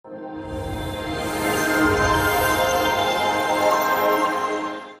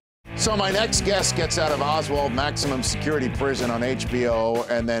So my next guest gets out of Oswald Maximum Security Prison on HBO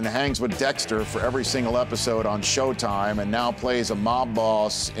and then hangs with Dexter for every single episode on Showtime and now plays a mob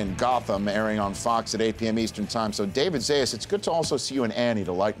boss in Gotham, airing on Fox at 8 p.m. Eastern Time. So David Zayas, it's good to also see you and Annie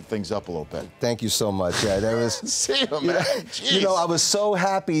to lighten things up a little bit. Thank you so much. Yeah, that was. See you, man. You know, I was so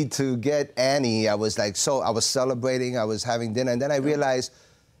happy to get Annie. I was celebrating. I was having dinner, and then I realized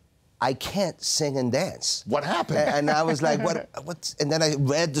I can't sing and dance. What happened? And I was like, what's? And then I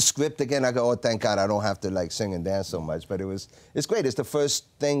read the script again. I go, oh, thank God, I don't have to sing and dance so much. But it's great. It's the first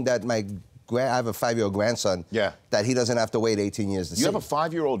thing that I have a 5-year-old grandson. Yeah. That he doesn't have to wait 18 years to see. You have a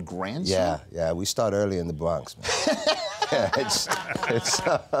 5-year-old grandson? Yeah. We start early in the Bronx, man.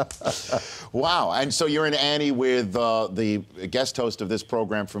 Wow. And so you're in Annie with the guest host of this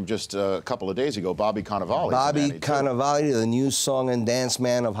program from just a couple of days ago, Bobby Cannavale. Bobby Cannavale, the new song and dance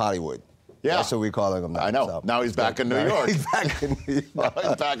man of Hollywood. Yeah. That's what we're calling him now. I know. So. Now he's back in New York. He's back in New York. Now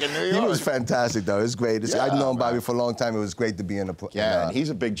he's back in New York. He was fantastic, though. It was great. I've known Bobby for a long time. It was great to be in the... Yeah, and he's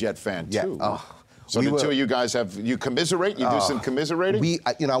a big Jet fan, too. Yeah. So the two of you guys you commiserate? You do some commiserating?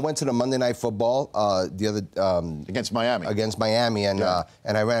 I went to the Monday Night Football the other... against Miami. Against Miami, and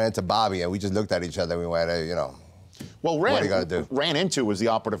I ran into Bobby, and we just looked at each other, and we went, well, what are you gonna do? Ran into was the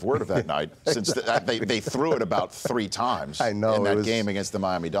operative word of that night, since they threw it about 3 times in that game against the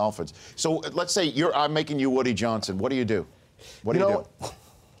Miami Dolphins. So let's say I'm making you Woody Johnson. What do you do? What do you do?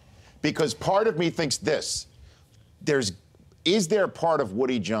 Because part of me thinks this. Is there a part of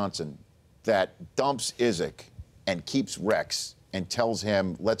Woody Johnson that dumps Isaac and keeps Rex and tells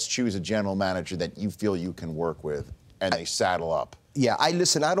him, let's choose a general manager that you feel you can work with, and they saddle up? Yeah, I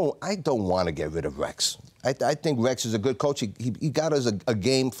don't want to get rid of Rex. I think Rex is a good coach. He got us a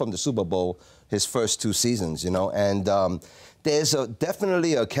game from the Super Bowl his first 2 seasons, and there's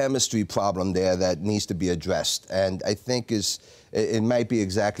definitely a chemistry problem there that needs to be addressed, and I think it might be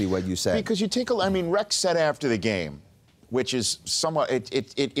exactly what you said. Because Rex said after the game, which is somewhat,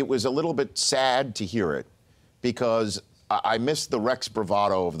 it was a little bit sad to hear it, because I missed the Rex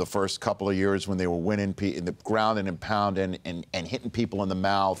bravado of the first couple of years when they were winning in the grounding and pounding and hitting people in the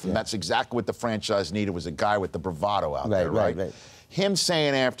mouth. And that's exactly what the franchise needed, was a guy with the bravado out there, right? Him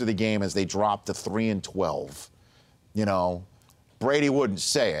saying after the game, as they dropped to 3-12, Brady wouldn't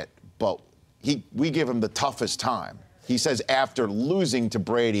say it, but we give him the toughest time. He says after losing to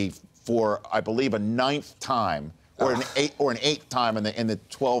Brady for, I believe, a 9th time, or an 8th time in the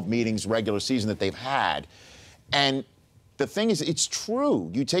 12 meetings regular season that they've had. And the thing is, it's true.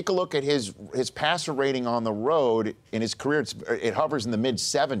 You take a look at his passer rating on the road in his career, it hovers in the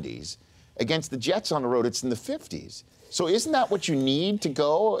mid-70s. Against the Jets on the road, it's in the 50s. So isn't that what you need to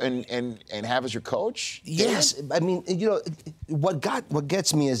go and have as your coach? Yes. What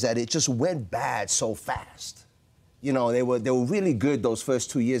gets me is that it just went bad so fast. They were really good those first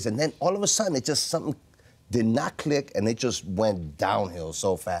 2 years, and then all of a sudden something did not click, and it just went downhill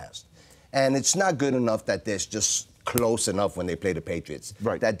so fast. And it's not good enough that there's just close enough when they play the Patriots,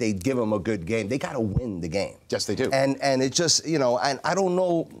 that they give them a good game. They got to win the game. Yes, they do. And it just, and I don't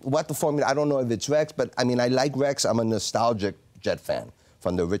know what the formula, I don't know if it's Rex, but I like Rex. I'm a nostalgic Jet fan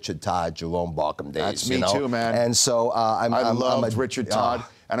from the Richard Todd, Jerome Barkham days. That's me too, man. And so I loved Richard Todd.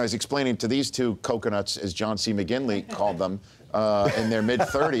 And I was explaining to these two coconuts, as John C. McGinley called them, in their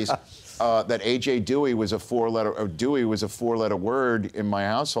mid-30s, that A.J. Dewey was a four-letter word in my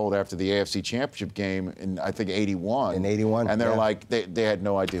household after the AFC Championship game in, I think, 81. In 81, and they're like, they had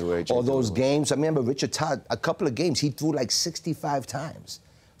no idea who A.J. All Dewey those was. games, I remember Richard Todd, a couple of games, he threw 65 times.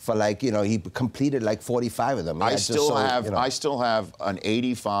 For he completed 45 of them. I still have an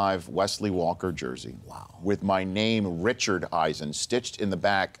 '85 Wesley Walker jersey. Wow. With my name Richard Eisen stitched in the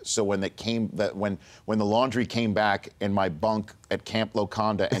back, so when the laundry came back in my bunk at Camp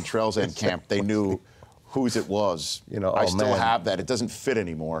Loconda and Trails End Camp, they knew whose it was. I still have that. It doesn't fit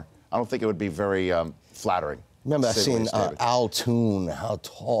anymore. I don't think it would be very flattering. Remember, I seen Al Toon, how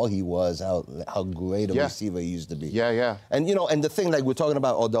tall he was, how great a receiver he used to be. Yeah. And and the thing, we're talking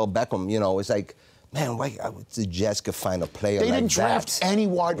about Odell Beckham, it's like, man, why the Jets could find a player like that? They didn't draft any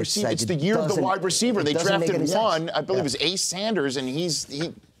wide receiver. It's the year of the wide receiver. They drafted one, I believe it was Ace Sanders, and he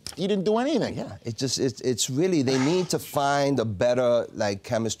didn't do anything. Yeah, it's really, they need to find a better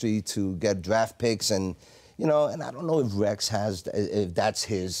chemistry to get draft picks and and I don't know if Rex has, if that's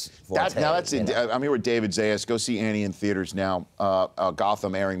his forte. I'm here with David Zayas. Go see Annie in theaters now.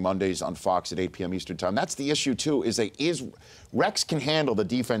 Gotham airing Mondays on Fox at 8 p.m. Eastern Time. That's the issue, too, Rex can handle the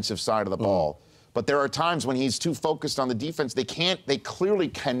defensive side of the ball, but there are times when he's too focused on the defense. They clearly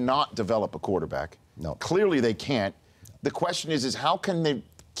cannot develop a quarterback. No. Clearly they can't. The question is how can they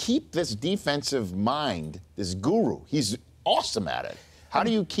keep this defensive mind, this guru? He's awesome at it. How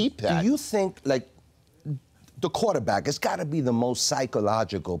do you keep that? Do you think, like, the quarterback, it's got to be the most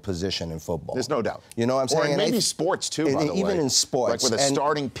psychological position in football. There's no doubt. You know what I'm saying? Or in maybe sports, too, by the way. Even in sports. Like with a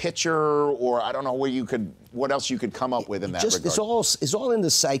starting pitcher, or I don't know what else you could come up with in that regard. It's all in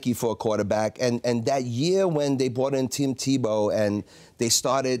the psyche for a quarterback. And that year when they brought in Tim Tebow and they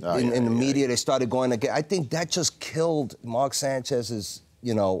started, in the media, they started going again, I think that just killed Mark Sanchez's,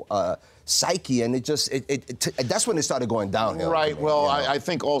 psyche, and that's when it started going downhill. Right. Well, I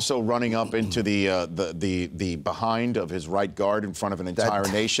think also running up into the behind of his right guard in front of an entire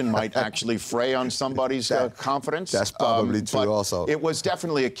nation might actually fray on somebody's confidence. That's probably true. Also, it was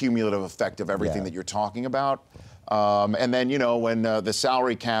definitely a cumulative effect of everything that you're talking about. And then when the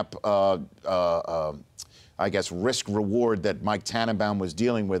salary cap. I guess, risk-reward that Mike Tannenbaum was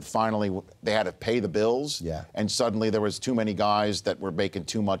dealing with, finally they had to pay the bills. Yeah. And suddenly there was too many guys that were making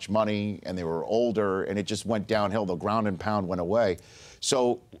too much money, and they were older, and it just went downhill. The ground and pound went away.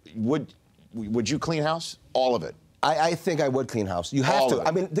 So would you clean house? All of it? I think I would clean house. You have to.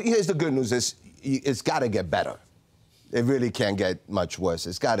 I mean, here's the good news: it's got to get better. It really can't get much worse.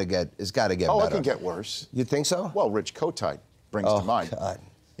 It's got to get better. Oh, it can get worse. You think so? Well, Rich Kotite brings to mind. God.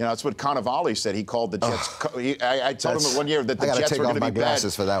 That's what Cannavale said. He called the Jets. I told him one year that the Jets were going to be bad. I got to take off my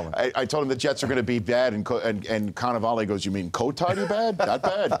glasses for that one. I told him the Jets are going to be bad, and Cannavale goes, "You mean Kotite bad? Not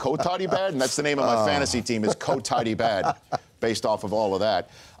bad. Kotite bad?" And that's the name of my fantasy team, is Kotite bad, based off of all of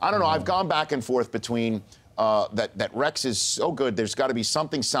that. I don't know. I've gone back and forth between that Rex is so good. There's got to be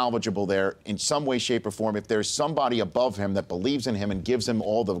something salvageable there in some way, shape, or form. If there's somebody above him that believes in him and gives him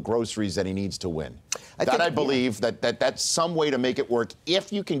all the groceries that he needs to win. I believe that's some way to make it work.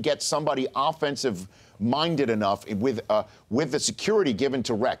 If you can get somebody offensive-minded enough with the security given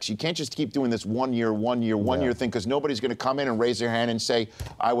to Rex. You can't just keep doing this one year thing, because nobody's going to come in and raise their hand and say,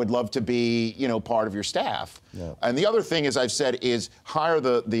 I would love to be, part of your staff. Yeah. And the other thing, as I've said, is hire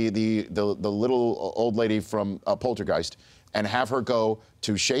the little old lady from Poltergeist and have her go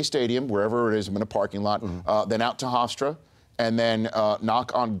to Shea Stadium, wherever it is, in a parking lot, then out to Hofstra, and then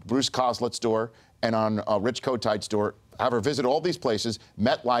knock on Bruce Coslett's door and on Rich Kotite's door, have her visit all these places,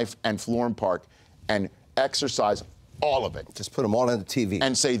 MetLife and Florham Park, and exercise all of it. Just put them all on the TV.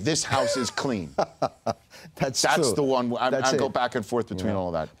 And say, this house is clean. That's true. The one. I go back and forth between all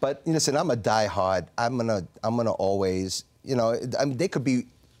of that. But listen, I'm a diehard. I'm gonna always, I mean, they could be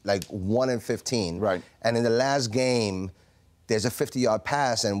like 1-15. Right. And in the last game, there's a 50-yard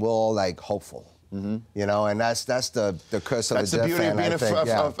pass, and we're all like hopeful. Mm-hmm. And that's the curse of a Jet fan. That's the beauty of being a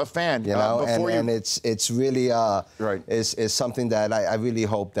fan. And it's really right. Is something that I really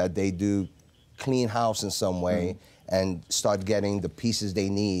hope that they do clean house in some way and start getting the pieces they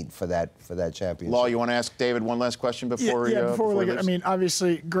need for that championship. Law, you want to ask David one last question before before we leave? I mean,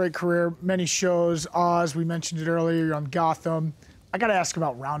 obviously, great career, many shows. Oz, we mentioned it earlier. You're on Gotham. I got to ask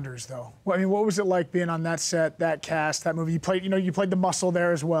about Rounders, though. I mean, what was it like being on that set, that cast, that movie? You played the muscle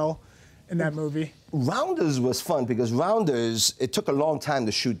there as well in that movie. Rounders was fun because Rounders, it took a long time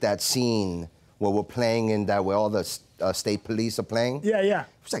to shoot that scene where we're playing in that, where all the state police are playing. Yeah. It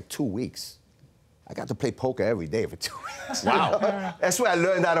was like 2 weeks. I got to play poker every day for 2 weeks. Wow. That's where I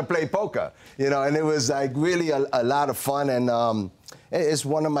learned how to play poker. And it was like really a lot of fun. And it's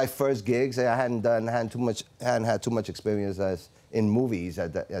one of my first gigs. I hadn't had too much experience in movies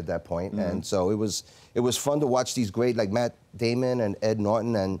at that point. And so it was fun to watch these great, like Matt Damon and Ed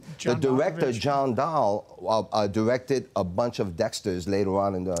Norton, and the director John Dahl directed a bunch of Dexters later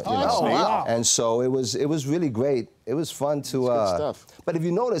on in the. Wow. And so it was really great. It was fun to. Good stuff. But if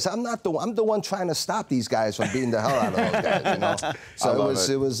you notice, I'm the one trying to stop these guys from beating the hell out of those guys. So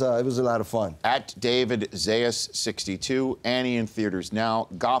it was a lot of fun. At David Zayas 62, Annie in theaters now.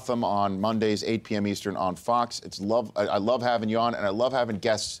 Gotham on Mondays, 8 p.m. Eastern on Fox. I love having you on, and I love having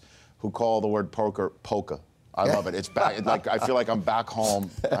guests who call the word poker polka. I love it. It's back. I feel like I'm back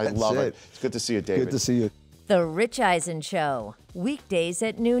home. I love it. It's good to see you, David. Good to see you. The Rich Eisen Show, weekdays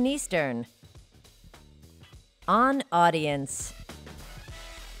at noon Eastern. On Audience.